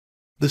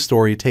The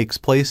story takes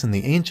place in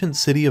the ancient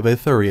city of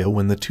Etheria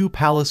when the two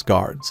palace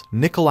guards,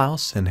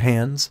 Nikolaus and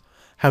Hans,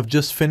 have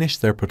just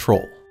finished their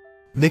patrol.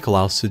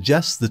 Nikolaus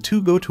suggests the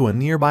two go to a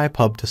nearby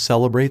pub to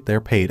celebrate their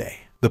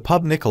payday. The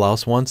pub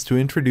Nikolaus wants to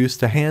introduce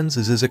to Hans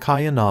is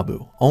Izakaya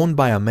Nobu, owned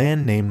by a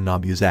man named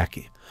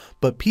Nobuzaki,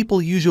 but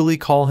people usually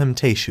call him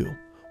Teishu,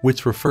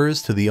 which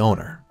refers to the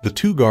owner. The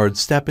two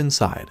guards step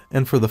inside,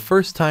 and for the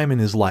first time in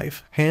his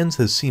life, Hans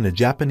has seen a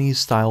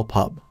Japanese-style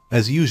pub.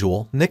 As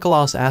usual,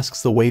 Nikolaus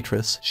asks the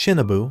waitress,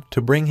 Shinobu,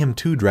 to bring him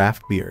 2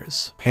 draft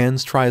beers.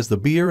 Hans tries the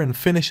beer and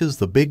finishes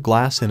the big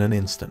glass in an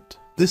instant.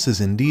 This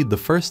is indeed the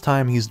first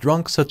time he's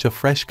drunk such a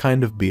fresh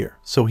kind of beer,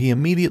 so he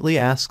immediately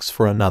asks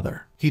for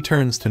another. He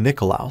turns to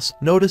Nikolaus,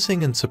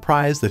 noticing and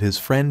surprised that his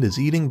friend is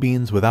eating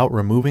beans without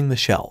removing the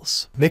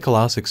shells.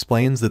 Nikolaus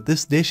explains that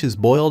this dish is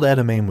boiled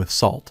edamame with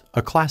salt,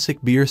 a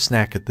classic beer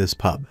snack at this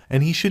pub,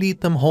 and he should eat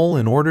them whole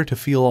in order to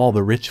feel all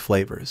the rich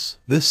flavors.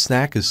 This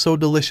snack is so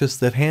delicious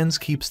that Hans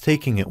keeps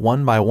taking it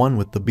one by one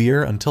with the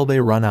beer until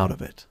they run out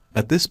of it.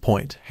 At this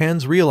point,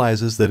 Hans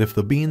realizes that if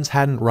the beans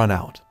hadn't run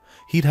out,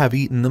 he'd have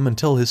eaten them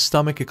until his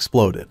stomach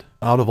exploded.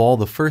 Out of all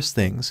the first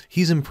things,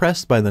 he's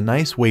impressed by the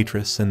nice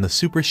waitress and the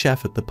super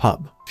chef at the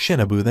pub.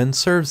 Shinobu then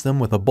serves them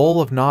with a bowl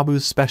of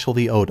Nobu's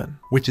specialty oden,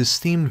 which is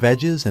steamed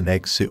veggies and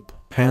egg soup.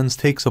 Hans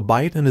takes a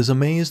bite and is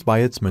amazed by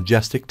its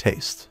majestic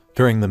taste.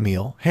 During the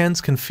meal, Hans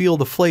can feel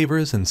the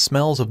flavors and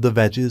smells of the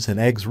veggies and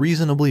eggs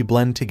reasonably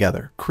blend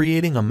together,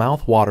 creating a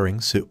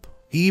mouth-watering soup.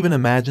 He even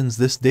imagines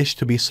this dish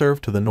to be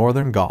served to the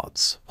northern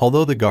gods.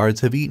 Although the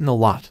guards have eaten a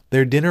lot,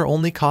 their dinner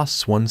only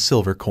costs 1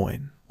 silver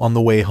coin. On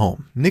the way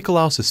home,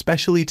 Nikolaus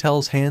especially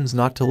tells Hans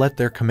not to let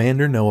their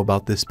commander know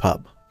about this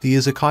pub. The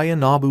Izakaya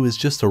Nobu is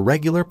just a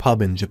regular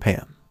pub in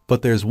Japan.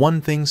 But there's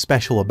one thing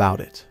special about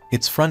it.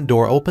 Its front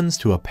door opens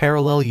to a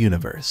parallel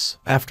universe.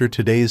 After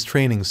today's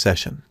training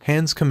session,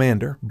 Hans'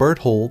 commander,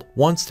 Berthold,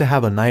 wants to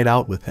have a night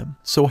out with him,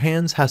 so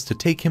Hans has to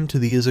take him to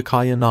the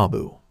Izakaya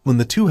Nobu. When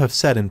the two have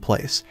set in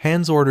place,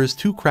 Hans orders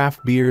 2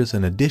 craft beers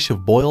and a dish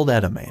of boiled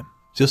edamame.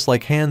 Just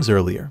like Hans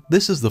earlier,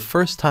 this is the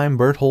first time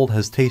Berthold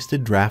has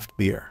tasted draft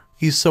beer.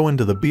 He's so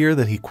into the beer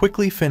that he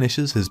quickly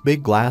finishes his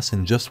big glass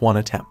in just one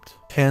attempt.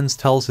 Hans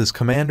tells his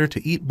commander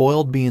to eat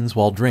boiled beans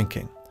while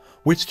drinking,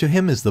 which to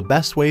him is the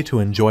best way to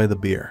enjoy the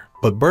beer.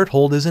 But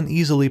Berthold isn't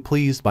easily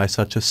pleased by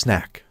such a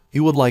snack. He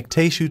would like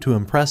Teishu to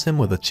impress him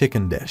with a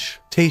chicken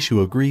dish.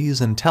 Teishu agrees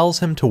and tells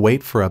him to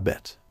wait for a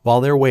bit. While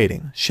they're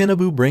waiting,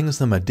 Shinobu brings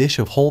them a dish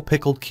of whole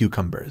pickled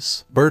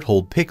cucumbers.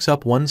 Berthold picks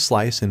up 1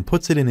 slice and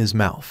puts it in his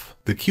mouth.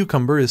 The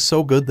cucumber is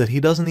so good that he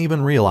doesn't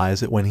even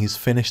realize it when he's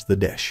finished the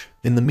dish.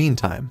 In the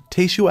meantime,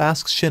 Teishu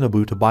asks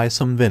Shinobu to buy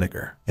some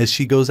vinegar. As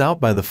she goes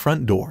out by the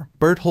front door,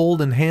 Berthold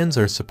and Hans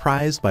are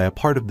surprised by a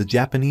part of the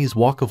Japanese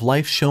walk of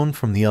life shown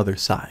from the other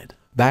side.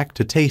 Back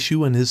to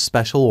Teishu and his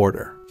special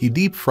order. He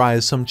deep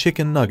fries some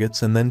chicken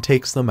nuggets and then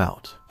takes them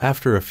out.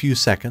 After a few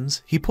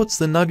seconds, he puts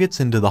the nuggets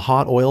into the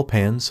hot oil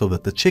pan so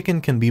that the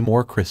chicken can be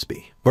more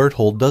crispy.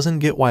 Berthold doesn't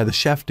get why the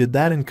chef did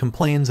that and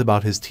complains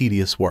about his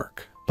tedious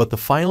work. But the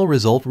final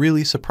result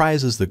really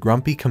surprises the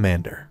grumpy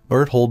commander.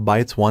 Berthold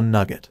bites 1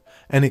 nugget,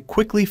 and it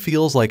quickly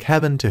feels like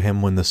heaven to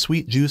him when the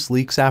sweet juice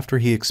leaks after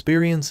he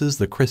experiences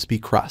the crispy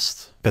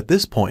crust. At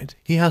this point,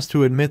 he has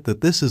to admit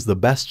that this is the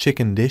best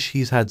chicken dish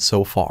he's had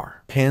so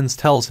far. Hans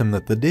tells him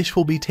that the dish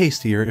will be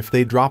tastier if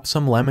they drop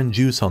some lemon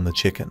juice on the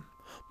chicken.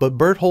 But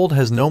Berthold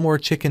has no more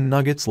chicken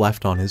nuggets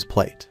left on his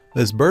plate.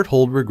 As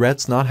Berthold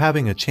regrets not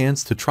having a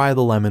chance to try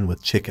the lemon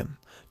with chicken,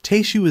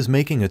 Teishu is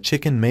making a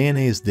chicken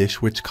mayonnaise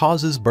dish which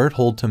causes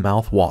Berthold to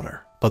mouth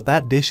water. But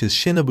that dish is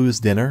Shinobu's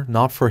dinner,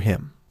 not for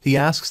him. He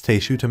asks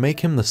Teishu to make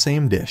him the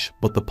same dish,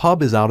 but the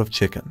pub is out of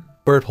chicken.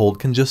 Berthold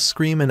can just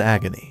scream in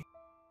agony.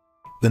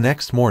 The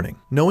next morning,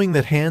 knowing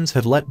that Hans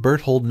had let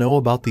Berthold know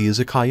about the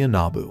Izakaya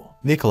Nobu,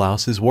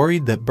 Nikolaus is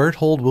worried that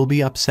Berthold will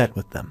be upset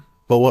with them.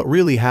 But what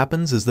really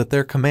happens is that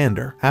their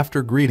commander,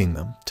 after greeting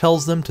them,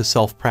 tells them to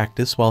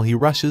self-practice while he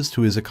rushes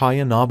to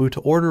Izakaya Nobu to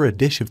order a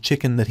dish of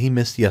chicken that he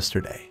missed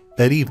yesterday.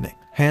 That evening,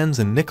 Hans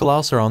and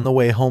Nikolaus are on the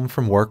way home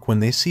from work when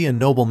they see a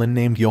nobleman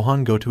named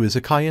Johann go to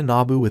Izakaya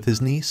Nobu with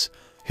his niece,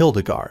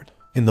 Hildegard.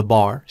 In the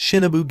bar,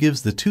 Shinobu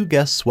gives the 2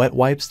 guests wet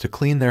wipes to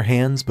clean their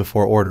hands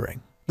before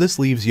ordering. This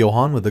leaves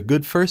Johann with a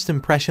good first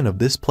impression of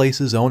this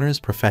place's owner's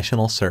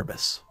professional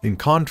service. In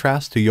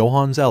contrast to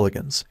Johann's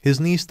elegance,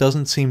 his niece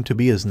doesn't seem to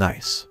be as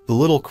nice. The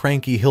little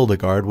cranky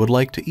Hildegard would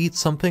like to eat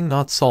something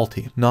not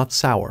salty, not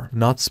sour,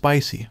 not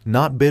spicy,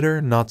 not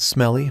bitter, not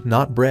smelly,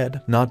 not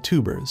bread, not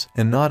tubers,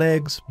 and not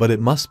eggs, but it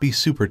must be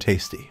super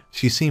tasty.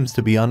 She seems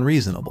to be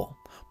unreasonable.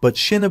 But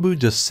Shinobu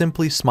just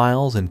simply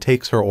smiles and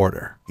takes her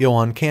order.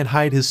 Johann can't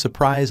hide his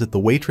surprise at the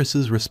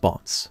waitress's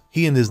response.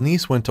 He and his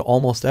niece went to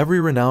almost every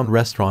renowned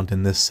restaurant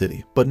in this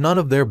city, but none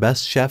of their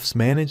best chefs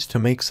managed to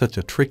make such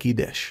a tricky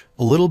dish.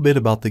 A little bit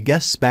about the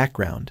guest's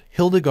background.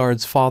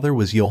 Hildegard's father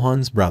was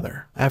Johann's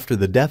brother. After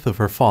the death of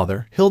her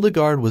father,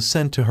 Hildegard was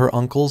sent to her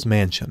uncle's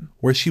mansion,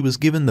 where she was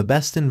given the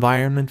best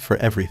environment for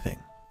everything.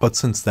 But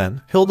since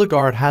then,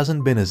 Hildegard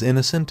hasn't been as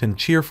innocent and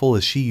cheerful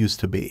as she used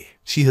to be.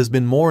 She has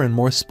been more and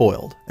more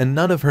spoiled, and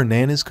none of her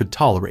nannies could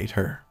tolerate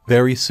her.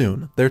 Very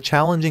soon, their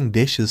challenging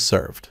dish is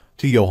served.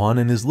 To Johan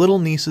and his little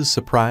niece's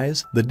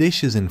surprise, the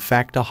dish is in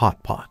fact a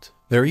hot pot.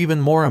 They're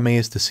even more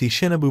amazed to see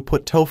Shinobu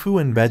put tofu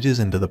and veggies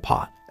into the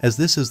pot, as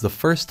this is the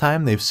first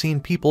time they've seen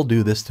people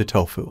do this to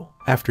tofu.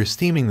 After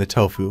steaming the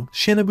tofu,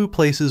 Shinobu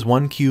places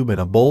one cube in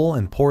a bowl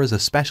and pours a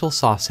special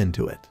sauce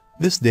into it.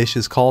 This dish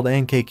is called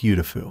ankake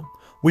utofu,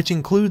 which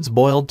includes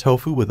boiled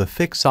tofu with a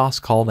thick sauce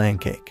called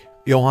ankake.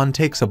 Johan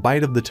takes a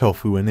bite of the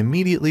tofu and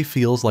immediately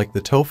feels like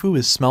the tofu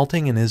is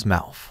smelting in his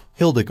mouth.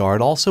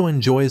 Hildegard also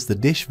enjoys the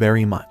dish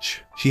very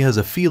much. She has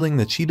a feeling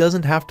that she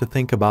doesn't have to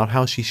think about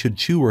how she should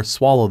chew or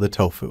swallow the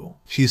tofu.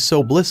 She's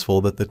so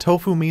blissful that the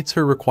tofu meets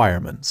her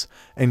requirements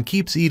and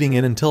keeps eating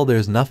it until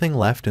there's nothing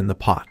left in the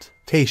pot.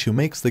 Taishu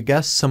makes the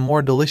guests some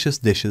more delicious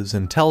dishes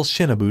and tells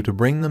Shinobu to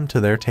bring them to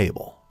their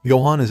table.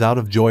 Johan is out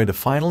of joy to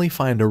finally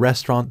find a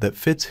restaurant that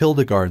fits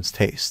Hildegard's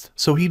taste,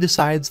 so he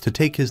decides to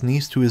take his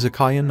niece to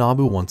Izakaya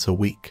Nobu once a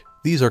week.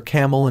 These are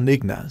Camel and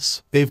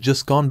Ignaz. They've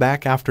just gone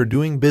back after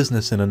doing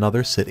business in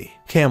another city.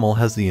 Camel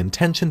has the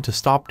intention to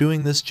stop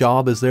doing this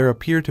job as there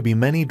appear to be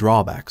many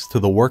drawbacks to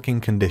the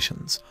working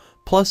conditions.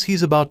 Plus,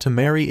 he's about to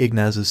marry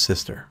Ignaz's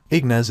sister.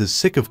 Ignaz is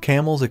sick of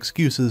Camel's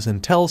excuses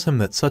and tells him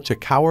that such a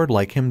coward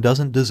like him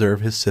doesn't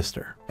deserve his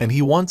sister. And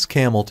he wants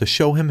Camel to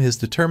show him his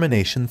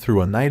determination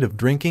through a night of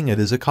drinking at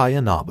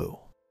Izakaya Nobu.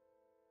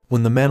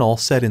 When the men all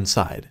sit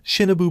inside,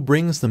 Shinobu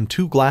brings them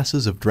 2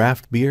 glasses of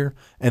draft beer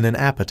and an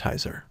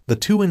appetizer. The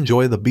two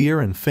enjoy the beer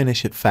and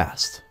finish it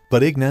fast.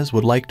 But Ignaz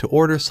would like to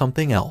order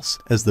something else,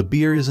 as the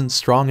beer isn't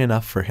strong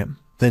enough for him.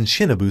 Then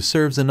Shinobu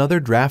serves another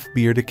draft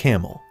beer to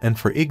Camel, and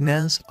for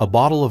Ignaz, a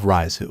bottle of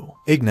Raizu.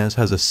 Ignaz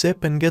has a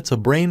sip and gets a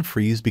brain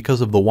freeze because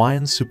of the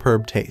wine's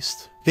superb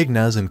taste.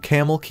 Ignaz and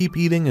Camel keep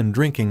eating and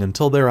drinking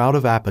until they're out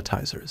of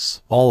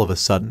appetizers. All of a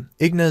sudden,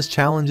 Ignaz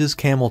challenges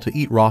Camel to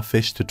eat raw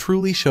fish to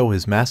truly show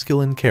his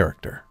masculine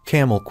character.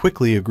 Camel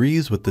quickly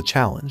agrees with the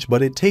challenge,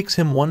 but it takes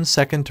him 1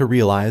 second to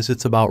realize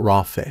it's about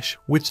raw fish,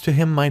 which to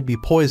him might be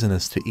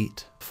poisonous to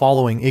eat.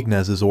 Following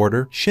Ignaz's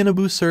order,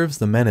 Shinobu serves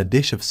the men a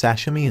dish of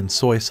sashimi and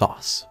soy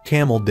sauce.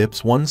 Camel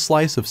dips 1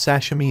 slice of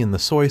sashimi in the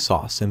soy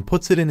sauce and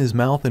puts it in his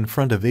mouth in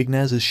front of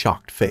Ignaz's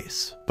shocked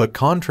face. But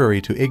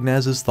contrary to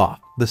Ignaz's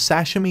thought, the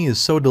sashimi is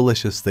so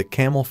delicious that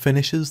Camel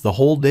finishes the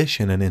whole dish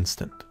in an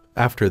instant.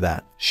 After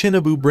that,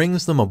 Shinobu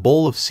brings them a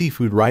bowl of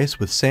seafood rice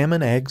with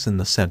salmon eggs in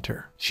the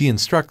center. She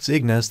instructs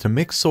Ignaz to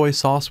mix soy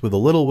sauce with a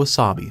little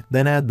wasabi,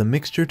 then add the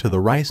mixture to the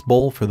rice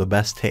bowl for the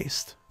best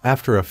taste.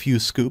 After a few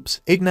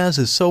scoops, Ignaz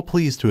is so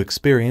pleased to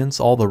experience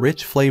all the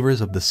rich flavors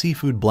of the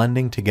seafood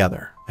blending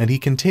together, and he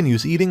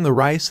continues eating the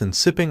rice and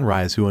sipping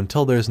Raizu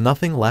until there's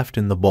nothing left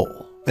in the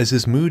bowl. As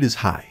his mood is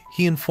high,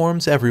 he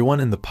informs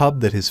everyone in the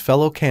pub that his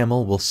fellow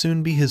Camel will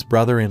soon be his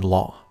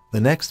brother-in-law. The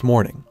next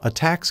morning, a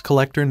tax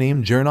collector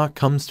named Gernot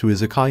comes to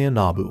Izakaya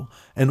Nobu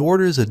and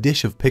orders a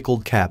dish of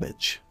pickled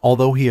cabbage.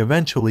 Although he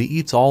eventually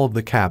eats all of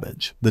the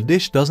cabbage, the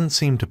dish doesn't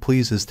seem to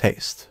please his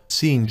taste.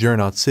 Seeing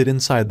Gernot sit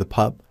inside the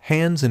pub,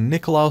 Hans and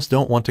Nikolaus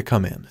don't want to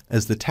come in,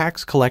 as the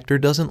tax collector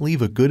doesn't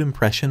leave a good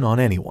impression on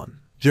anyone.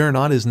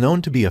 Gernot is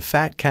known to be a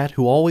fat cat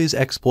who always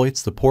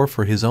exploits the poor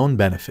for his own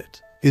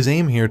benefit. His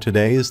aim here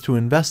today is to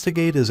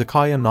investigate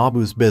Izakaya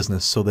Nobu's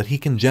business so that he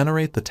can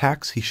generate the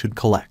tax he should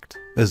collect.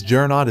 As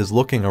Gernot is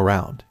looking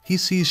around, he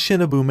sees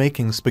Shinobu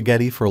making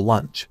spaghetti for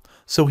lunch,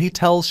 so he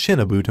tells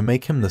Shinobu to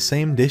make him the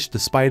same dish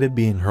despite it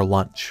being her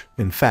lunch.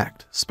 In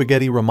fact,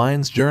 spaghetti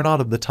reminds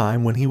Gernot of the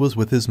time when he was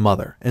with his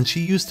mother, and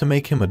she used to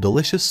make him a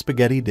delicious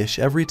spaghetti dish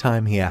every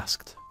time he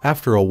asked.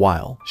 After a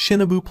while,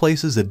 Shinobu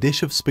places a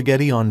dish of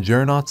spaghetti on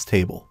Gernot's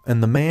table,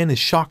 and the man is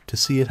shocked to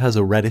see it has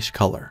a reddish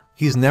color.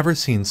 He's never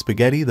seen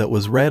spaghetti that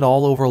was red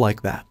all over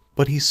like that.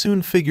 But he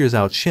soon figures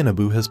out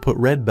Shinobu has put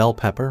red bell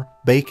pepper,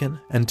 bacon,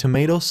 and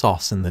tomato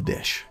sauce in the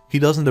dish. He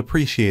doesn't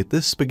appreciate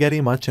this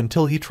spaghetti much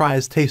until he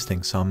tries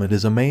tasting some and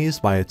is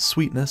amazed by its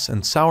sweetness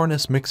and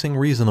sourness mixing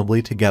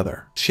reasonably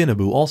together.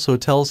 Shinobu also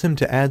tells him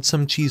to add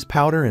some cheese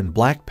powder and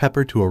black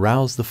pepper to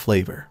arouse the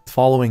flavor.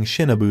 Following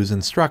Shinobu's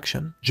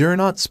instruction,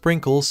 Gernot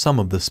sprinkles some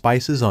of the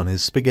spices on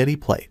his spaghetti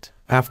plate.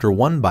 After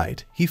 1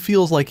 bite, he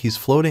feels like he's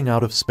floating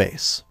out of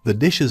space. The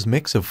dish's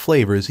mix of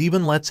flavors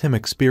even lets him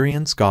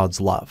experience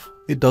God's love.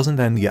 It doesn't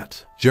end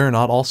yet.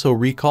 Gernot also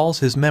recalls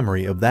his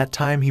memory of that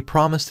time he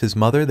promised his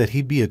mother that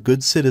he'd be a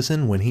good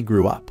citizen when he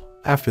grew up.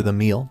 After the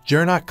meal,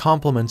 Gernot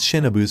compliments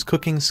Shinobu's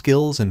cooking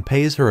skills and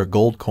pays her a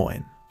gold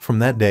coin. From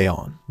that day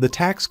on, the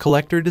tax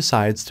collector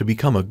decides to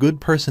become a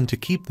good person to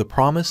keep the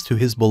promise to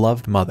his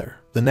beloved mother.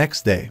 The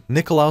next day,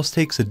 Nikolaus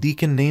takes a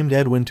deacon named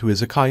Edwin to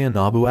Izakaya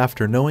Nobu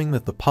after knowing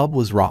that the pub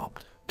was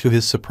robbed. To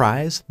his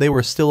surprise, they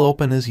were still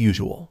open as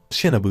usual.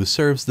 Shinobu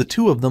serves the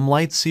two of them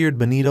light-seared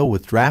bonito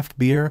with draft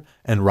beer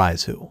and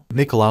Raizu.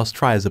 Nikolaus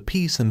tries a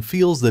piece and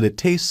feels that it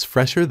tastes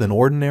fresher than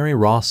ordinary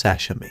raw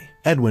sashimi.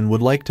 Edwin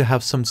would like to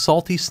have some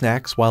salty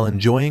snacks while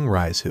enjoying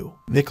Raizu.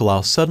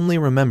 Nikolaus suddenly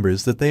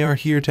remembers that they are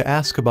here to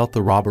ask about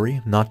the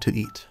robbery, not to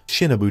eat.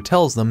 Shinobu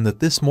tells them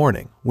that this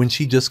morning, when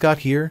she just got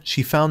here,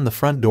 she found the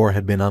front door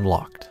had been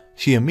unlocked.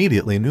 She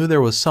immediately knew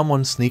there was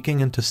someone sneaking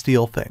in to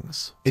steal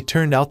things. It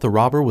turned out the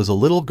robber was a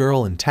little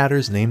girl in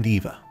tatters named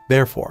Eva.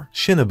 Therefore,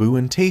 Shinobu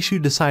and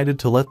Taishu decided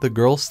to let the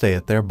girl stay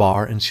at their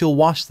bar and she'll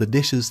wash the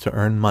dishes to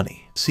earn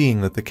money. Seeing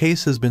that the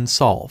case has been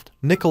solved,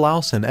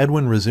 Nikolaus and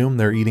Edwin resume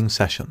their eating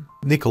session.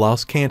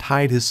 Nikolaus can't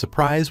hide his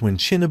surprise when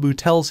Shinobu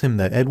tells him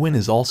that Edwin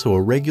is also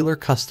a regular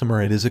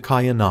customer at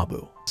Izakaya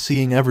Nabu.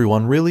 Seeing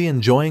everyone really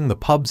enjoying the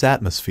pub's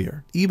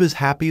atmosphere, Eve is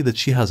happy that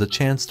she has a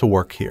chance to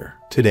work here.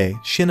 Today,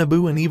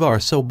 Shinobu and Eva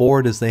are so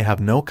bored as they have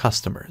no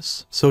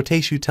customers, so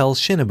Taishu tells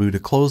Shinobu to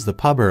close the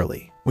pub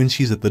early. When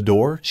she's at the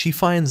door, she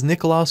finds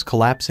Nikolaus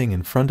collapsing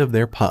in front of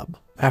their pub.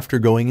 After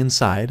going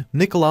inside,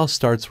 Nikolaus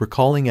starts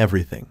recalling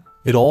everything.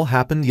 It all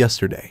happened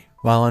yesterday.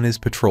 While on his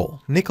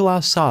patrol,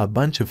 Nikolaus saw a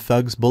bunch of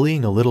thugs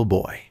bullying a little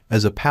boy.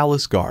 As a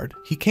palace guard,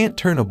 he can't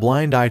turn a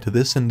blind eye to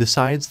this and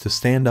decides to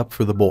stand up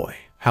for the boy.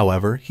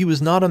 However, he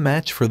was not a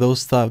match for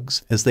those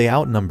thugs as they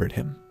outnumbered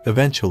him.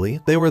 Eventually,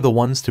 they were the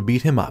ones to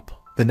beat him up.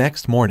 The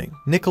next morning,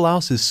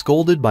 Nikolaus is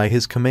scolded by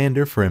his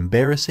commander for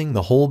embarrassing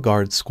the whole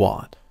guard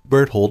squad.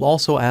 Berthold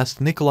also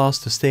asked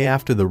Nikolaus to stay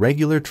after the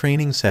regular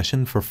training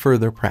session for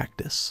further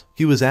practice.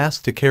 He was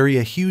asked to carry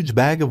a huge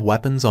bag of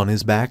weapons on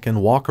his back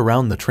and walk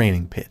around the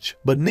training pitch,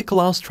 but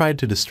Nikolaus tried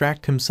to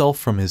distract himself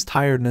from his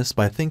tiredness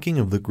by thinking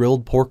of the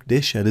grilled pork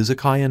dish at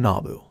Izakaya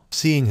Nabu.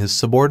 Seeing his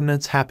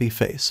subordinate's happy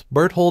face,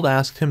 Berthold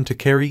asked him to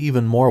carry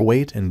even more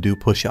weight and do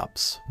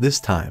push-ups.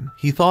 This time,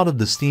 he thought of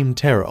the steamed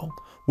taro,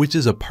 which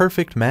is a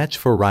perfect match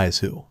for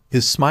Raizu.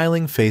 His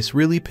smiling face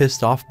really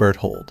pissed off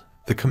Berthold.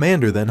 The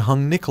commander then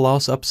hung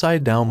Nikolaus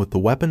upside down with the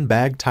weapon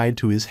bag tied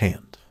to his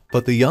hand.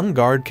 But the young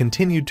guard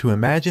continued to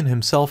imagine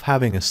himself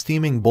having a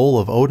steaming bowl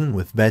of Odin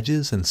with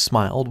veggies and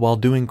smiled while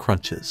doing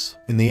crunches.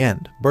 In the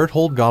end,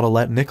 Berthold gotta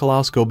let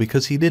Nikolaus go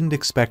because he didn't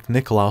expect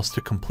Nikolaus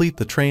to complete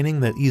the training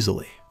that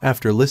easily.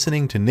 After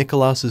listening to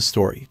Nikolaus's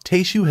story,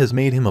 Taishu has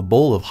made him a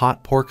bowl of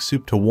hot pork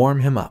soup to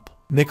warm him up.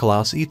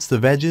 Nikolaus eats the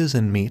veggies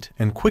and meat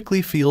and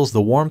quickly feels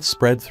the warmth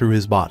spread through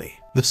his body.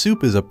 The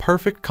soup is a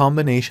perfect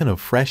combination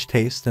of fresh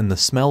taste and the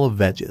smell of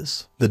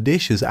veggies. The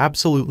dish is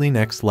absolutely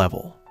next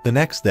level. The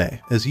next day,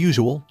 as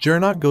usual,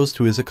 Gernot goes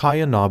to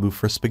Izakaya Nabu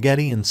for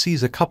spaghetti and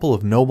sees a couple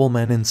of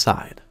noblemen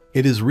inside.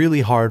 It is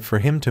really hard for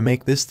him to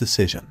make this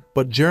decision,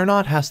 but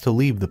Gernot has to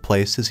leave the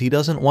place as he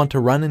doesn't want to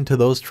run into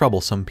those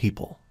troublesome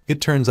people. It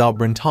turns out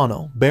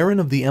Brentano, Baron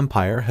of the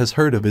Empire, has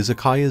heard of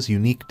Izakaya's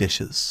unique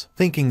dishes.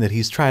 Thinking that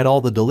he's tried all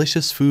the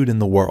delicious food in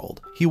the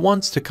world, he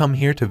wants to come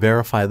here to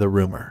verify the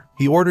rumor.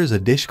 He orders a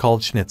dish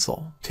called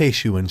schnitzel.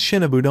 Taishu and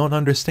Shinobu don't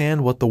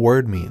understand what the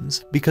word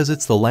means because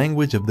it's the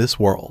language of this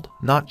world,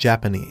 not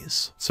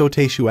Japanese. So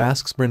Taishu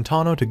asks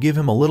Brentano to give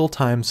him a little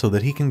time so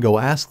that he can go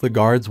ask the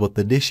guards what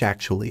the dish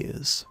actually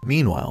is.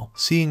 Meanwhile,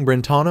 seeing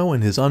Brentano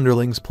and his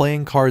underlings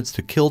playing cards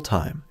to kill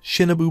time,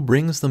 Shinobu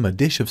brings them a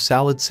dish of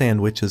salad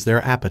sandwich as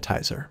their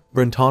appetizer.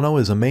 Brentano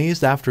is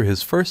amazed after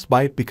his first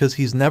bite because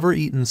he's never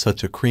eaten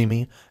such a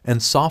creamy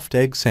and soft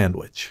egg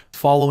sandwich.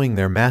 Following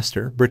their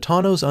master,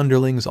 Brentano's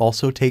underlings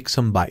also take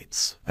some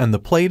bites, and the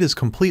plate is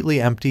completely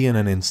empty in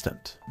an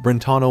instant.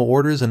 Brentano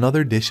orders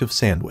another dish of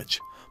sandwich,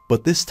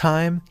 but this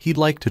time, he'd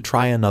like to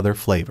try another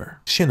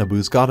flavor.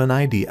 Shinobu's got an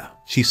idea.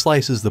 She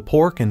slices the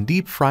pork and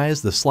deep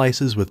fries the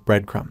slices with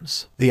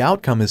breadcrumbs. The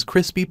outcome is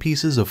crispy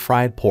pieces of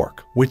fried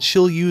pork, which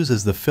she'll use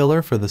as the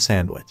filler for the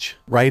sandwich.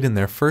 Right in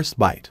their first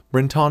bite,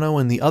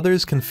 Brentano and the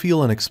others can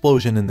feel an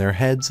explosion in their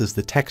heads as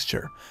the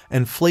texture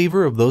and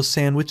flavor of those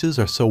sandwiches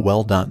are so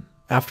well done.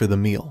 After the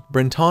meal,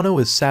 Brentano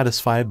is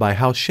satisfied by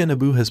how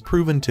Shinobu has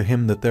proven to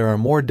him that there are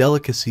more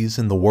delicacies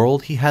in the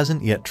world he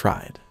hasn't yet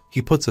tried. He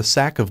puts a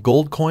sack of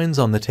gold coins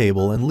on the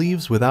table and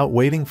leaves without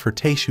waiting for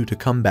Taishu to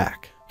come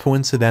back.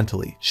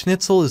 Coincidentally,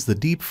 schnitzel is the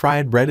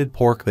deep-fried breaded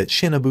pork that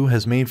Shinobu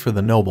has made for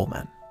the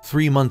noblemen.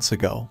 3 months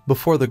ago,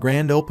 before the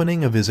grand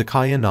opening of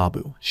Izakaya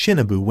Nabu,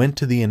 Shinobu went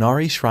to the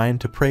Inari Shrine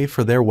to pray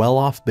for their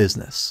well-off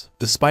business.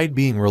 Despite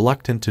being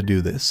reluctant to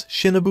do this,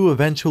 Shinobu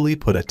eventually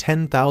put a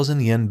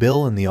 10,000 yen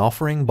bill in the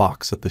offering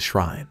box at the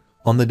shrine.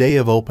 On the day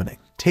of opening,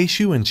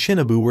 Taishu and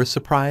Shinobu were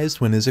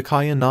surprised when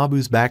Izakaya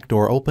Nabu's back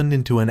door opened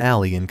into an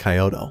alley in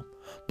Kyoto,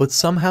 but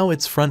somehow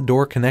its front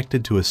door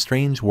connected to a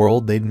strange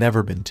world they'd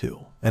never been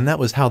to. And that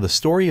was how the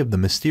story of the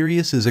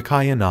mysterious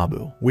Izakaya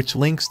Nabu, which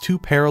links 2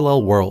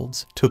 parallel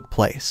worlds, took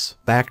place.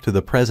 Back to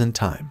the present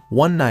time.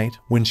 One night,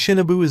 when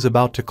Shinobu is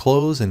about to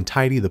close and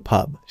tidy the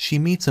pub, she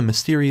meets a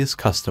mysterious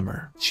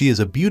customer. She is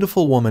a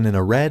beautiful woman in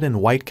a red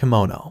and white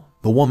kimono.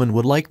 The woman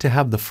would like to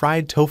have the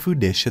fried tofu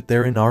dish at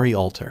their Inari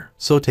altar,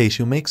 so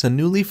Taishu makes a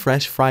newly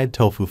fresh fried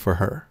tofu for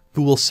her,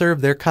 who will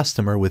serve their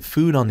customer with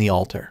food on the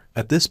altar.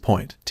 At this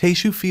point,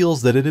 Taishu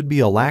feels that it'd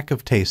be a lack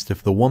of taste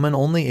if the woman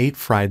only ate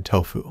fried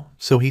tofu,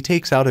 so he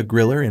takes out a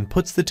griller and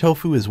puts the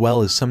tofu as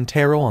well as some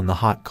taro on the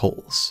hot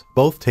coals.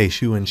 Both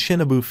Taishu and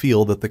Shinobu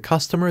feel that the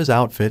customer's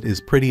outfit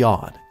is pretty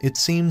odd. It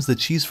seems that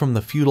she's from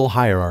the feudal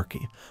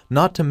hierarchy,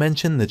 not to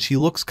mention that she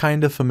looks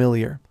kinda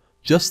familiar,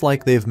 just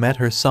like they've met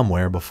her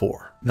somewhere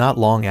before. Not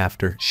long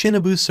after,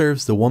 Shinobu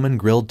serves the woman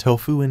grilled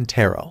tofu and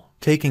taro.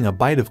 Taking a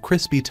bite of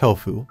crispy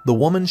tofu, the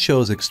woman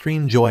shows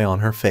extreme joy on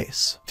her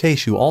face.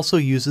 Taishu also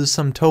uses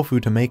some tofu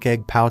to make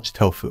egg pouch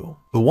tofu.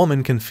 The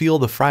woman can feel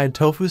the fried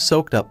tofu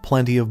soaked up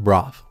plenty of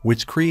broth,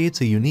 which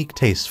creates a unique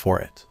taste for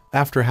it.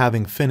 After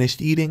having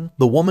finished eating,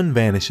 the woman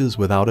vanishes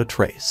without a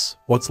trace.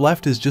 What's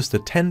left is just a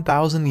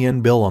 10,000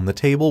 yen bill on the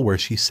table where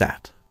she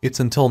sat. It's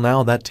until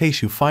now that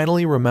Taishu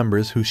finally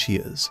remembers who she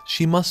is.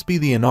 She must be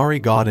the Inari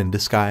god in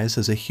disguise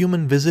as a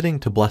human visiting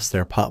to bless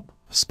their pub.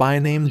 A spy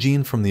named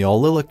Jin from the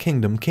Aulilla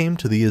Kingdom came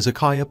to the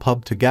Izakaya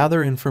pub to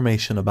gather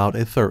information about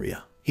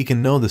Etheria. He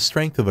can know the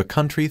strength of a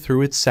country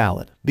through its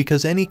salad,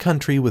 because any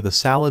country with a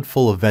salad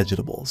full of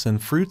vegetables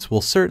and fruits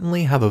will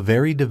certainly have a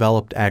very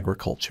developed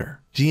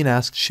agriculture. Jin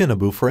asked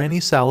Shinobu for any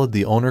salad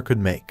the owner could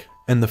make,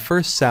 and the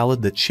first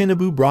salad that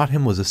Shinobu brought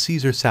him was a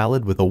Caesar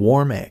salad with a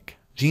warm egg.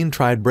 Jin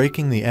tried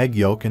breaking the egg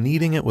yolk and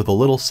eating it with a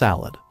little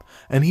salad,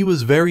 and he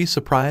was very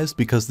surprised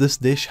because this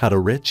dish had a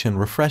rich and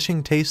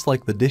refreshing taste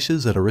like the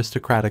dishes at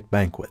aristocratic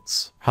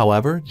banquets.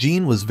 However,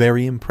 Jin was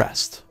very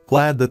impressed.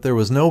 Glad that there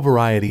was no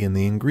variety in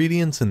the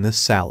ingredients in this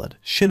salad,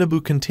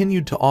 Shinobu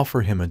continued to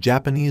offer him a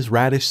Japanese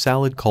radish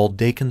salad called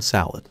daikon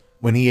salad.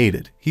 When he ate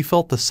it, he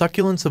felt the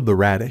succulence of the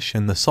radish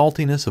and the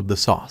saltiness of the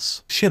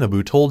sauce.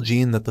 Shinobu told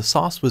Jin that the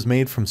sauce was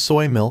made from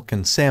soy milk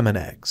and salmon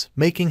eggs,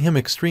 making him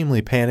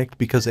extremely panicked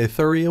because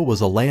Etheria was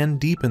a land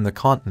deep in the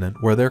continent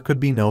where there could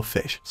be no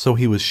fish, so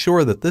he was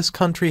sure that this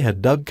country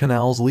had dug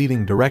canals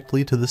leading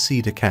directly to the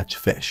sea to catch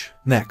fish.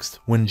 Next,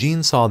 when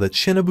Jin saw that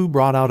Shinobu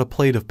brought out a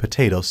plate of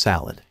potato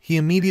salad, he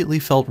immediately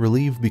felt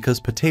relieved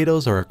because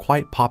potatoes are a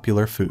quite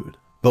popular food.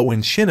 But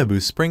when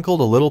Shinobu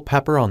sprinkled a little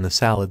pepper on the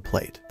salad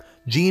plate,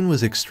 Jin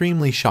was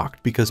extremely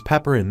shocked because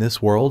pepper in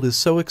this world is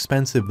so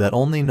expensive that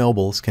only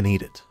nobles can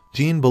eat it.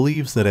 Jin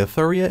believes that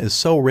Etheria is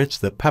so rich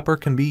that pepper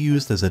can be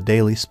used as a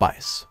daily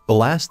spice. The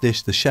last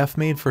dish the chef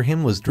made for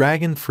him was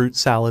dragon fruit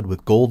salad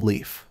with gold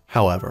leaf.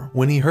 However,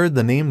 when he heard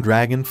the name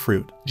dragon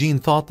fruit, Jin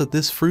thought that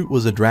this fruit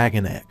was a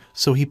dragon egg,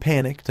 so he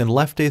panicked and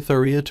left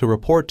Etheria to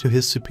report to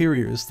his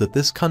superiors that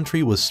this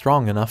country was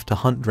strong enough to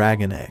hunt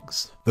dragon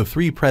eggs. The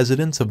three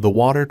presidents of the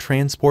Water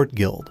Transport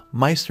Guild,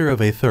 Meister of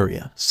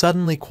Etheria,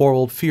 suddenly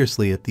quarreled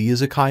fiercely at the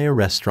Izakaya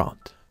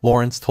restaurant.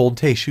 Lawrence told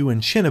Taishu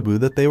and Shinobu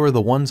that they were the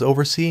ones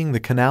overseeing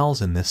the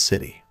canals in this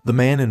city. The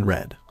man in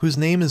red, whose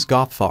name is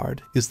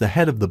Gothard, is the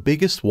head of the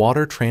biggest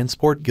water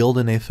transport guild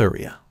in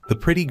Etheria. The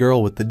pretty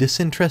girl with the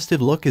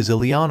disinterested look is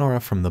Eleonora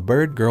from the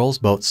Bird Girls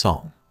boat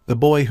song. The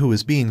boy who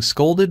was being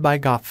scolded by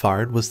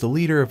Gothard was the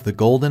leader of the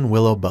Golden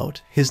Willow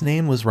boat. His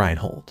name was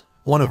Reinhold.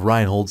 One of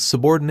Reinhold's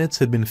subordinates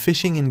had been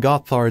fishing in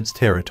Gothard's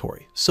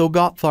territory, so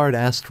Gothard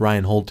asked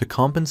Reinhold to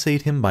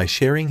compensate him by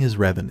sharing his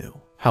revenue.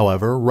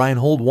 However,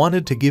 Reinhold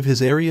wanted to give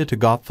his area to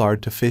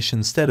Gothard to fish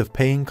instead of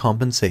paying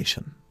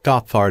compensation.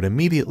 Gothard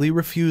immediately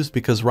refused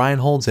because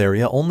Reinhold's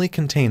area only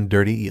contained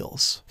dirty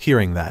eels.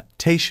 Hearing that,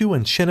 Taishu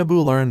and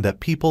Shinobu learned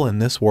that people in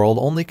this world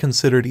only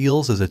considered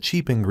eels as a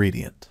cheap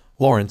ingredient.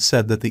 Lawrence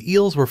said that the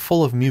eels were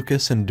full of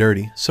mucus and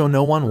dirty, so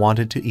no one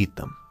wanted to eat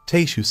them.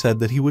 Taishu said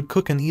that he would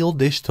cook an eel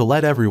dish to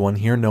let everyone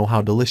here know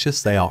how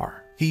delicious they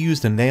are. He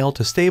used a nail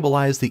to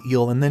stabilize the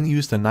eel and then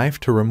used a knife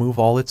to remove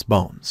all its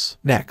bones.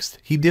 Next,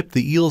 he dipped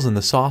the eels in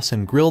the sauce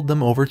and grilled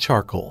them over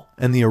charcoal,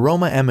 and the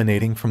aroma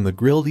emanating from the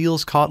grilled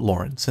eels caught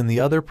Lawrence and the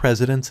other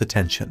president's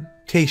attention.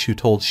 Taishu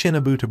told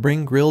Shinobu to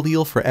bring grilled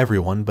eel for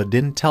everyone but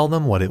didn't tell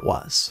them what it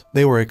was.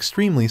 They were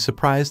extremely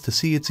surprised to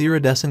see its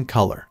iridescent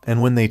color,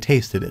 and when they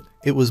tasted it,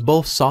 it was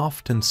both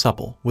soft and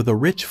supple, with a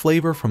rich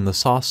flavor from the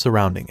sauce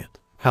surrounding it.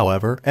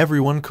 However,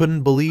 everyone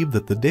couldn't believe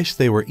that the dish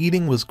they were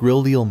eating was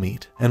grilled eel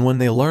meat, and when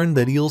they learned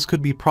that eels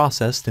could be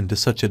processed into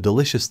such a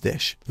delicious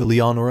dish,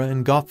 Eleonora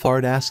and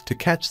Gothard asked to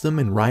catch them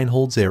in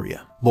Reinhold's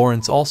area.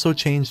 Lawrence also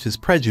changed his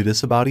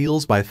prejudice about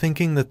eels by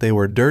thinking that they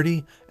were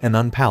dirty and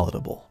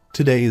unpalatable.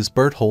 Today is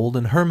Berthold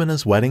and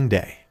Hermina's wedding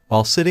day.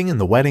 While sitting in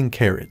the wedding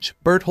carriage,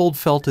 Berthold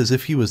felt as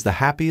if he was the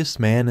happiest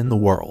man in the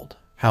world.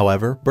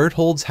 However,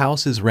 Berthold's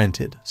house is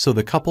rented, so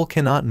the couple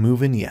cannot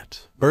move in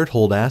yet.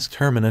 Berthold asked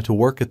Hermina to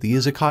work at the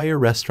Izakaya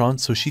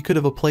restaurant so she could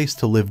have a place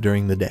to live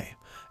during the day,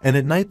 and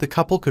at night the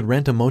couple could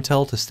rent a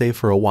motel to stay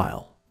for a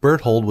while.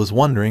 Berthold was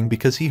wondering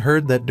because he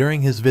heard that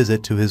during his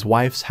visit to his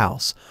wife's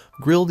house,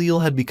 grilled eel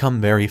had become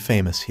very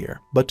famous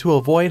here, but to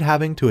avoid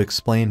having to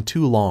explain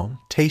too long,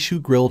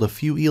 Taishu grilled a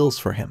few eels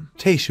for him.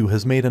 Taishu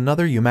has made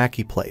another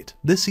yumaki plate.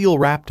 This eel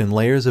wrapped in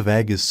layers of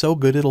egg is so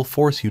good it'll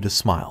force you to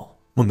smile.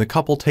 When the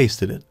couple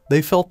tasted it,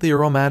 they felt the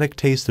aromatic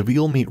taste of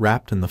eel meat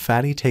wrapped in the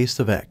fatty taste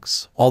of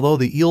eggs. Although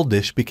the eel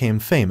dish became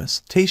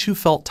famous, Taishu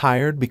felt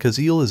tired because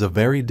eel is a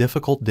very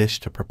difficult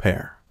dish to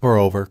prepare.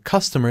 Moreover,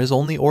 customers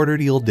only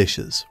ordered eel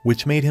dishes,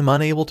 which made him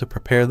unable to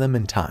prepare them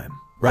in time.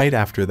 Right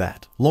after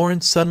that,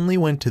 Lawrence suddenly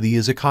went to the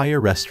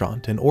Izakaya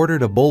restaurant and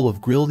ordered a bowl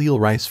of grilled eel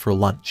rice for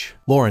lunch.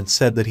 Lawrence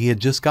said that he had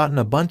just gotten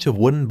a bunch of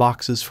wooden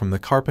boxes from the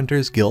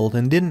Carpenters Guild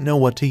and didn't know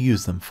what to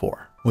use them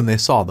for. When they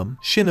saw them,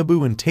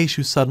 Shinobu and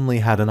Taishu suddenly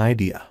had an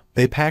idea.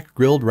 They packed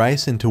grilled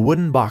rice into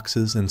wooden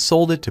boxes and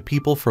sold it to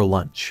people for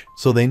lunch,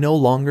 so they no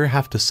longer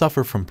have to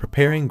suffer from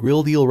preparing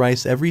grilled eel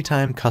rice every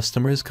time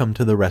customers come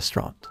to the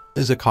restaurant.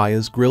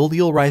 Izakaya's grilled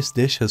eel rice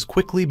dish has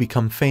quickly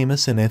become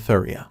famous in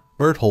Etheria.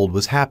 Berthold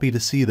was happy to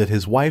see that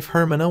his wife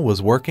Hermina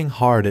was working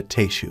hard at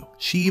Taishu.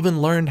 She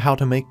even learned how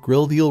to make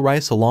grilled eel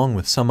rice along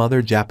with some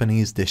other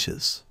Japanese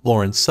dishes.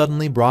 Lawrence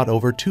suddenly brought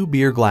over 2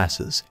 beer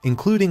glasses,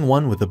 including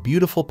one with a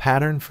beautiful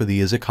pattern for the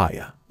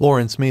izakaya.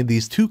 Lawrence made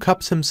these 2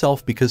 cups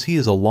himself because he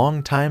is a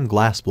long-time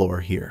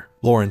glassblower here.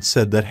 Lawrence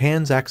said that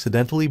Hans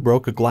accidentally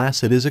broke a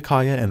glass at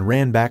izakaya and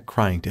ran back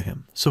crying to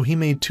him, so he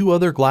made 2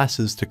 other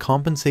glasses to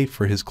compensate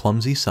for his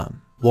clumsy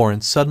son.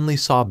 Lawrence suddenly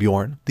saw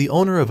Bjorn, the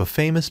owner of a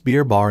famous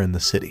beer bar in the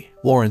city.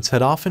 Lawrence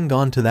had often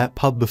gone to that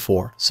pub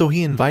before, so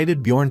he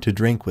invited Bjorn to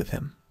drink with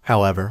him.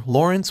 However,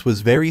 Lawrence was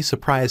very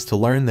surprised to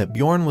learn that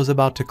Bjorn was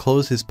about to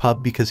close his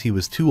pub because he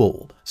was too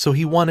old, so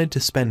he wanted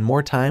to spend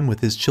more time with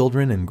his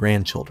children and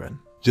grandchildren.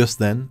 Just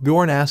then,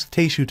 Bjorn asked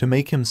Taishu to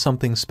make him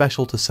something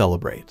special to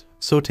celebrate.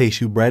 So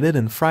Taishu breaded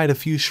and fried a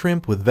few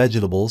shrimp with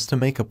vegetables to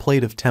make a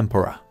plate of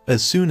tempura.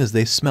 As soon as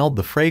they smelled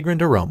the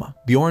fragrant aroma,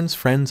 Bjorn's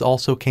friends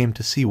also came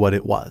to see what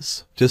it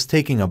was. Just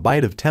taking a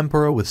bite of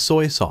tempura with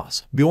soy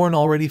sauce, Bjorn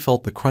already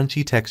felt the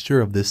crunchy texture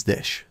of this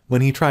dish.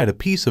 When he tried a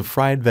piece of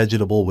fried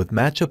vegetable with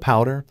matcha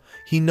powder,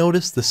 he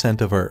noticed the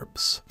scent of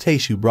herbs.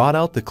 Taishu brought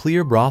out the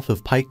clear broth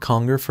of pike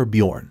conger for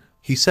Bjorn.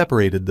 He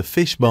separated the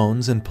fish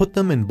bones and put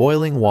them in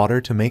boiling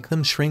water to make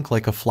them shrink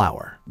like a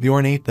flour.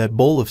 Bjorn ate that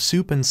bowl of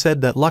soup and said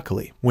that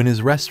luckily, when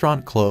his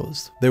restaurant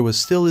closed, there was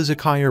still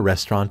izakaya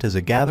restaurant as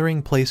a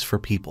gathering place for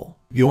people.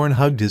 Bjorn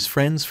hugged his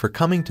friends for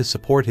coming to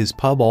support his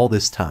pub all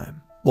this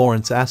time.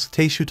 Lawrence asked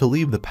Taishu to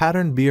leave the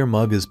patterned beer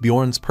mug as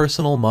Bjorn's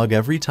personal mug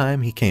every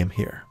time he came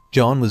here.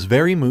 John was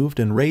very moved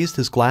and raised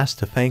his glass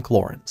to thank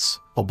Lawrence.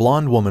 A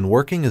blonde woman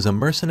working as a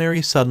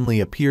mercenary suddenly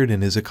appeared in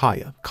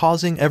izakaya,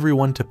 causing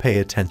everyone to pay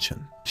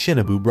attention.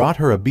 Shinobu brought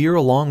her a beer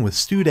along with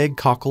stewed egg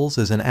cockles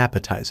as an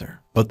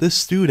appetizer. But this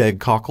stewed egg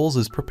cockles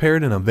is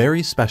prepared in a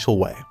very special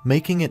way,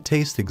 making it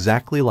taste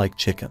exactly like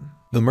chicken.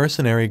 The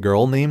mercenary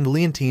girl named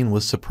Leontine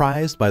was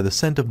surprised by the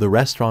scent of the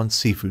restaurant's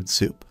seafood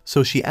soup,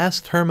 so she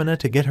asked Hermina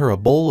to get her a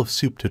bowl of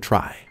soup to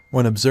try.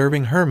 When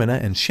observing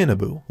Hermina and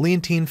Shinobu,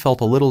 Leontine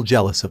felt a little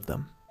jealous of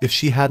them. If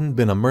she hadn't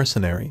been a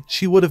mercenary,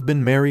 she would have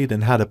been married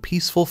and had a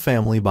peaceful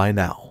family by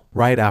now.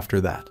 Right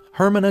after that,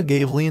 Hermina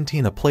gave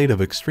Leontine a plate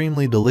of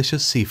extremely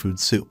delicious seafood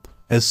soup.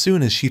 As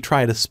soon as she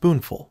tried a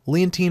spoonful,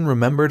 Leontine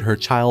remembered her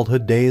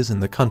childhood days in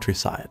the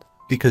countryside.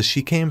 Because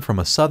she came from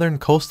a southern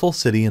coastal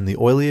city in the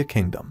Oilia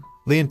Kingdom,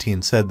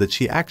 Leontine said that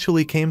she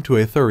actually came to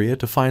Etheria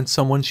to find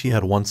someone she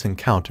had once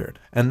encountered,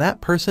 and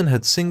that person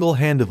had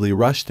single-handedly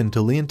rushed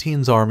into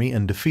Leontine's army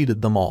and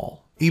defeated them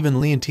all.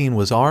 Even Leontine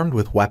was armed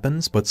with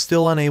weapons but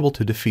still unable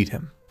to defeat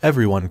him.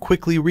 Everyone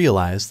quickly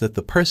realized that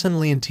the person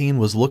Leontine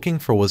was looking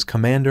for was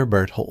Commander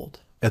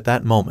Berthold. At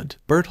that moment,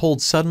 Berthold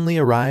suddenly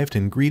arrived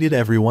and greeted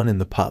everyone in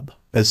the pub.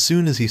 As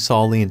soon as he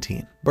saw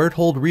Leontine,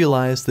 Berthold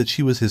realized that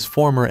she was his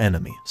former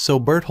enemy, so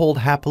Berthold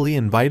happily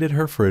invited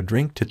her for a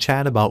drink to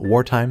chat about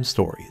wartime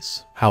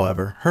stories.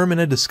 However,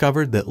 Hermina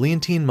discovered that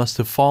Leontine must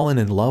have fallen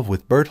in love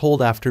with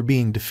Berthold after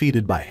being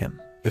defeated by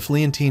him. If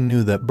Leontine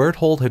knew that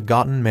Berthold had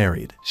gotten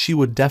married, she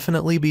would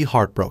definitely be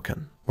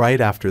heartbroken.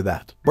 Right after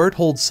that,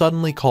 Berthold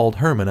suddenly called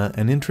Hermina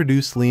and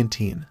introduced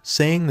Leontine,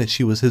 saying that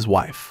she was his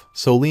wife.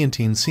 So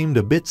Leontine seemed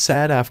a bit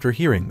sad after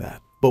hearing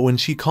that. But when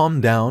she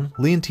calmed down,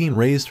 Leontine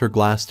raised her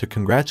glass to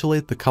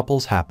congratulate the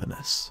couple's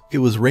happiness. It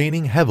was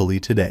raining heavily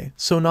today,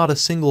 so not a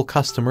single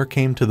customer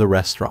came to the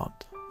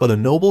restaurant. But a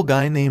noble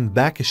guy named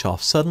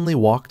Bakishov suddenly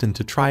walked in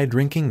to try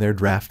drinking their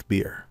draft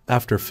beer.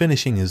 After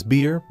finishing his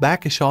beer,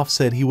 Bakishov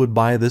said he would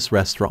buy this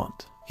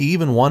restaurant. He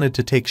even wanted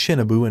to take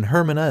Shinobu and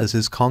Hermina as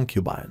his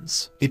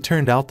concubines. It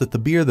turned out that the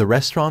beer the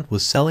restaurant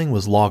was selling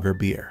was lager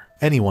beer.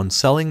 Anyone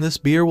selling this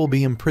beer will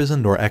be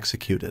imprisoned or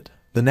executed.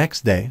 The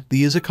next day,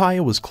 the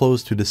izakaya was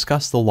closed to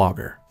discuss the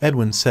lager.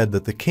 Edwin said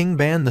that the king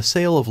banned the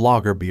sale of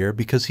lager beer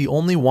because he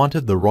only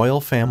wanted the royal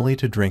family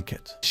to drink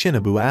it.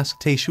 Shinobu asked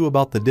Taishu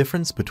about the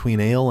difference between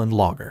ale and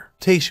lager.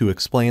 Taishu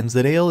explains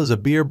that ale is a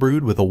beer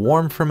brewed with a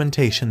warm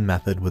fermentation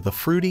method with a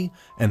fruity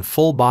and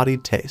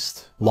full-bodied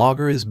taste.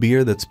 Lager is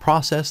beer that's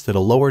processed at a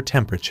lower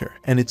temperature,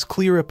 and its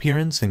clear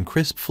appearance and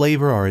crisp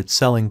flavor are its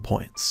selling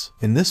points.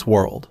 In this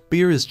world,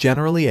 beer is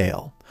generally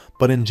ale,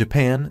 but in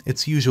Japan,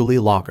 it's usually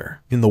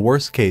lager. In the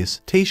worst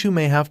case, Taishu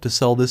may have to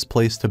sell this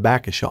place to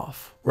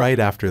Bakishov. Right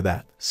after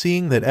that,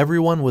 seeing that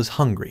everyone was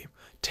hungry,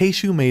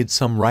 Taishu made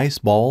some rice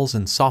balls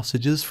and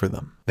sausages for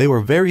them. They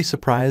were very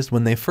surprised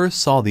when they first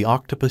saw the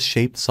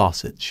octopus-shaped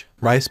sausage.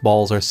 Rice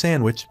balls are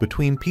sandwiched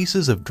between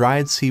pieces of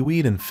dried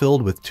seaweed and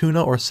filled with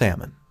tuna or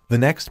salmon. The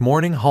next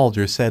morning,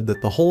 Halger said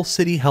that the whole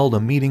city held a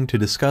meeting to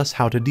discuss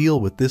how to deal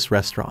with this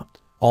restaurant.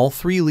 All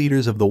 3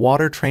 leaders of the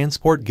water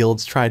transport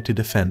guilds tried to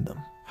defend them.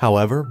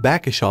 However,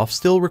 Bakishov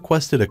still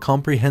requested a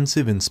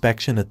comprehensive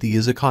inspection at the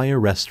izakaya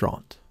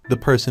restaurant. The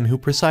person who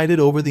presided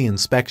over the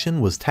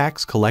inspection was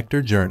tax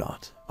collector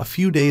Gernot. A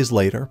few days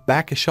later,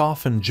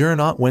 Bakishov and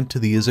Gernot went to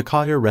the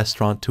izakaya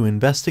restaurant to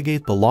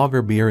investigate the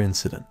lager beer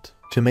incident.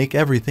 To make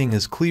everything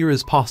as clear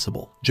as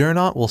possible,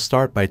 Gernot will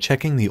start by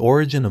checking the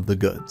origin of the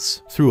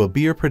goods. Through a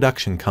beer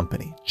production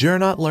company,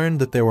 Gernot learned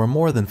that there were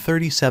more than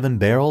 37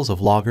 barrels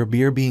of lager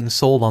beer being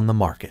sold on the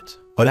market.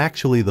 But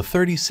actually the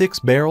 36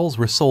 barrels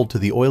were sold to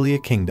the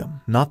Oilia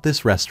Kingdom, not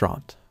this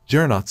restaurant.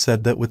 Gernot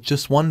said that with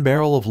just 1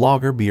 barrel of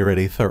lager beer at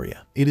Etheria,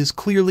 it is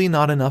clearly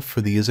not enough for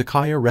the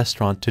izakaya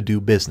restaurant to do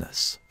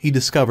business. He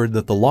discovered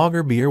that the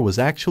lager beer was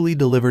actually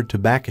delivered to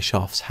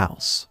Bakishov's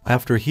house.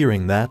 After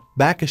hearing that,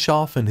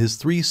 Bakishov and his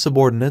 3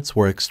 subordinates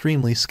were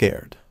extremely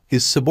scared.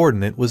 His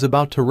subordinate was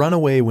about to run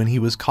away when he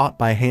was caught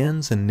by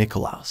Hans and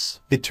Nikolaus.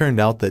 It turned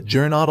out that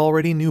Gernot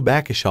already knew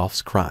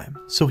Bakishov's crime,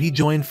 so he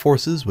joined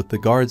forces with the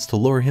guards to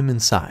lure him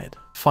inside.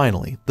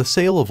 Finally, the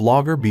sale of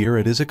lager beer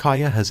at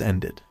izakaya has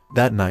ended.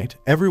 That night,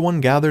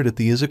 everyone gathered at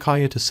the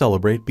izakaya to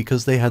celebrate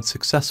because they had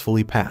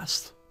successfully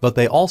passed. But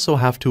they also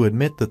have to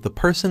admit that the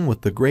person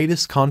with the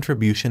greatest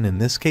contribution in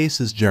this case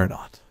is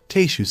Gernot.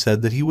 Taishu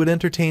said that he would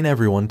entertain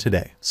everyone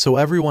today, so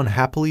everyone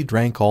happily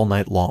drank all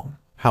night long.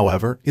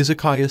 However,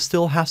 izakaya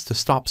still has to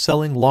stop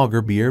selling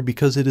lager beer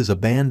because it is a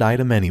banned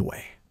item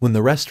anyway. When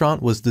the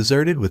restaurant was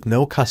deserted with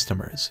no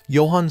customers,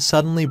 Johann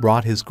suddenly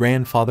brought his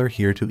grandfather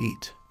here to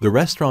eat. The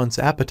restaurant's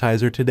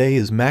appetizer today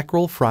is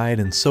mackerel fried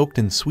and soaked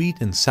in sweet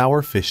and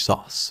sour fish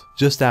sauce.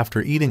 Just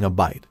after eating a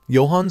bite,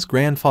 Johann's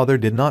grandfather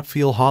did not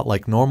feel hot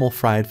like normal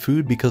fried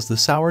food because the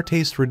sour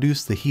taste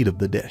reduced the heat of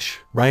the dish.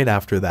 Right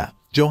after that,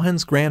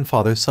 Johann's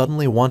grandfather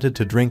suddenly wanted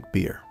to drink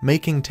beer,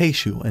 making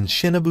Taishu and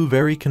Shinobu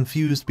very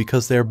confused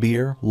because their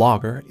beer,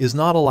 lager, is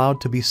not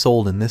allowed to be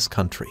sold in this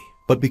country.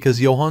 But because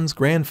Johann's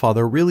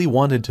grandfather really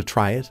wanted to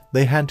try it,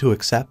 they had to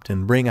accept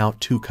and bring out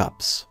 2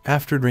 cups.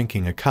 After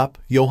drinking a cup,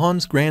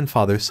 Johann's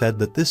grandfather said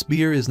that this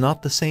beer is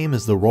not the same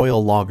as the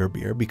Royal Lager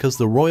beer because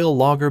the Royal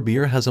Lager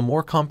beer has a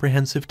more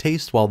comprehensive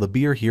taste while the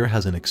beer here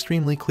has an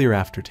extremely clear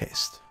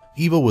aftertaste.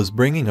 Eva was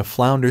bringing a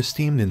flounder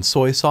steamed in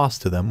soy sauce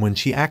to them when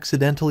she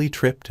accidentally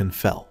tripped and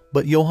fell.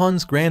 But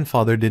Johann's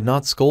grandfather did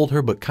not scold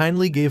her but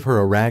kindly gave her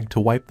a rag to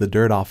wipe the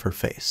dirt off her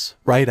face.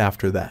 Right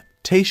after that,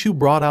 Taishu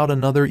brought out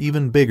another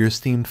even bigger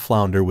steamed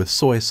flounder with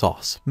soy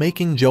sauce,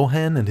 making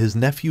Johann and his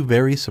nephew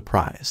very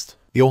surprised.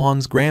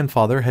 Johann's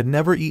grandfather had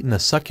never eaten a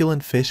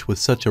succulent fish with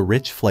such a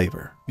rich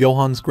flavor.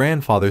 Johann's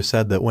grandfather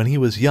said that when he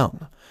was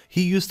young,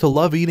 he used to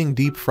love eating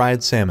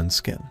deep-fried salmon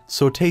skin,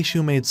 so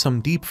Taishu made some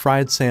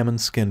deep-fried salmon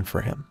skin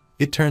for him.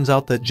 It turns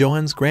out that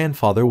Johann's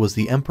grandfather was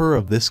the emperor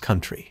of this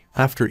country.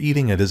 After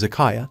eating at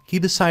izakaya, he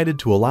decided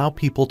to allow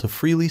people to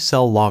freely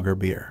sell lager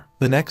beer.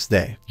 The next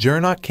day,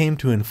 Gernot came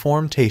to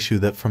inform Taishu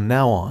that from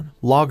now on,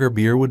 lager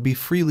beer would be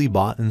freely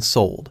bought and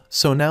sold,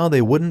 so now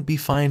they wouldn't be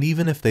fined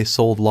even if they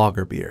sold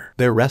lager beer.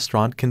 Their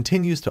restaurant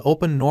continues to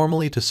open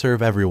normally to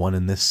serve everyone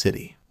in this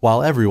city.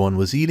 While everyone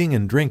was eating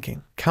and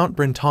drinking, Count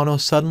Brentano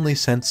suddenly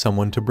sent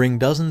someone to bring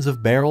dozens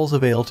of barrels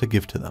of ale to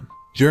give to them.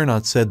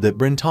 Gernot said that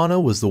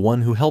Brentano was the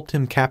one who helped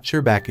him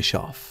capture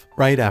Bakishov.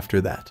 Right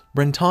after that,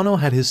 Brentano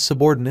had his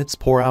subordinates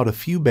pour out a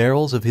few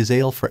barrels of his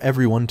ale for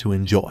everyone to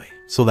enjoy.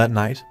 So that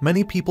night,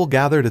 many people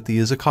gathered at the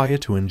izakaya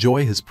to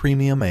enjoy his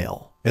premium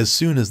ale. As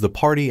soon as the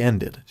party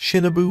ended,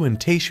 Shinobu and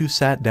Taishu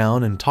sat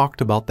down and talked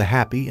about the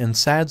happy and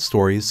sad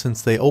stories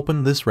since they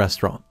opened this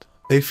restaurant.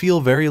 They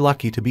feel very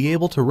lucky to be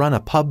able to run a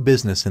pub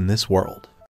business in this world.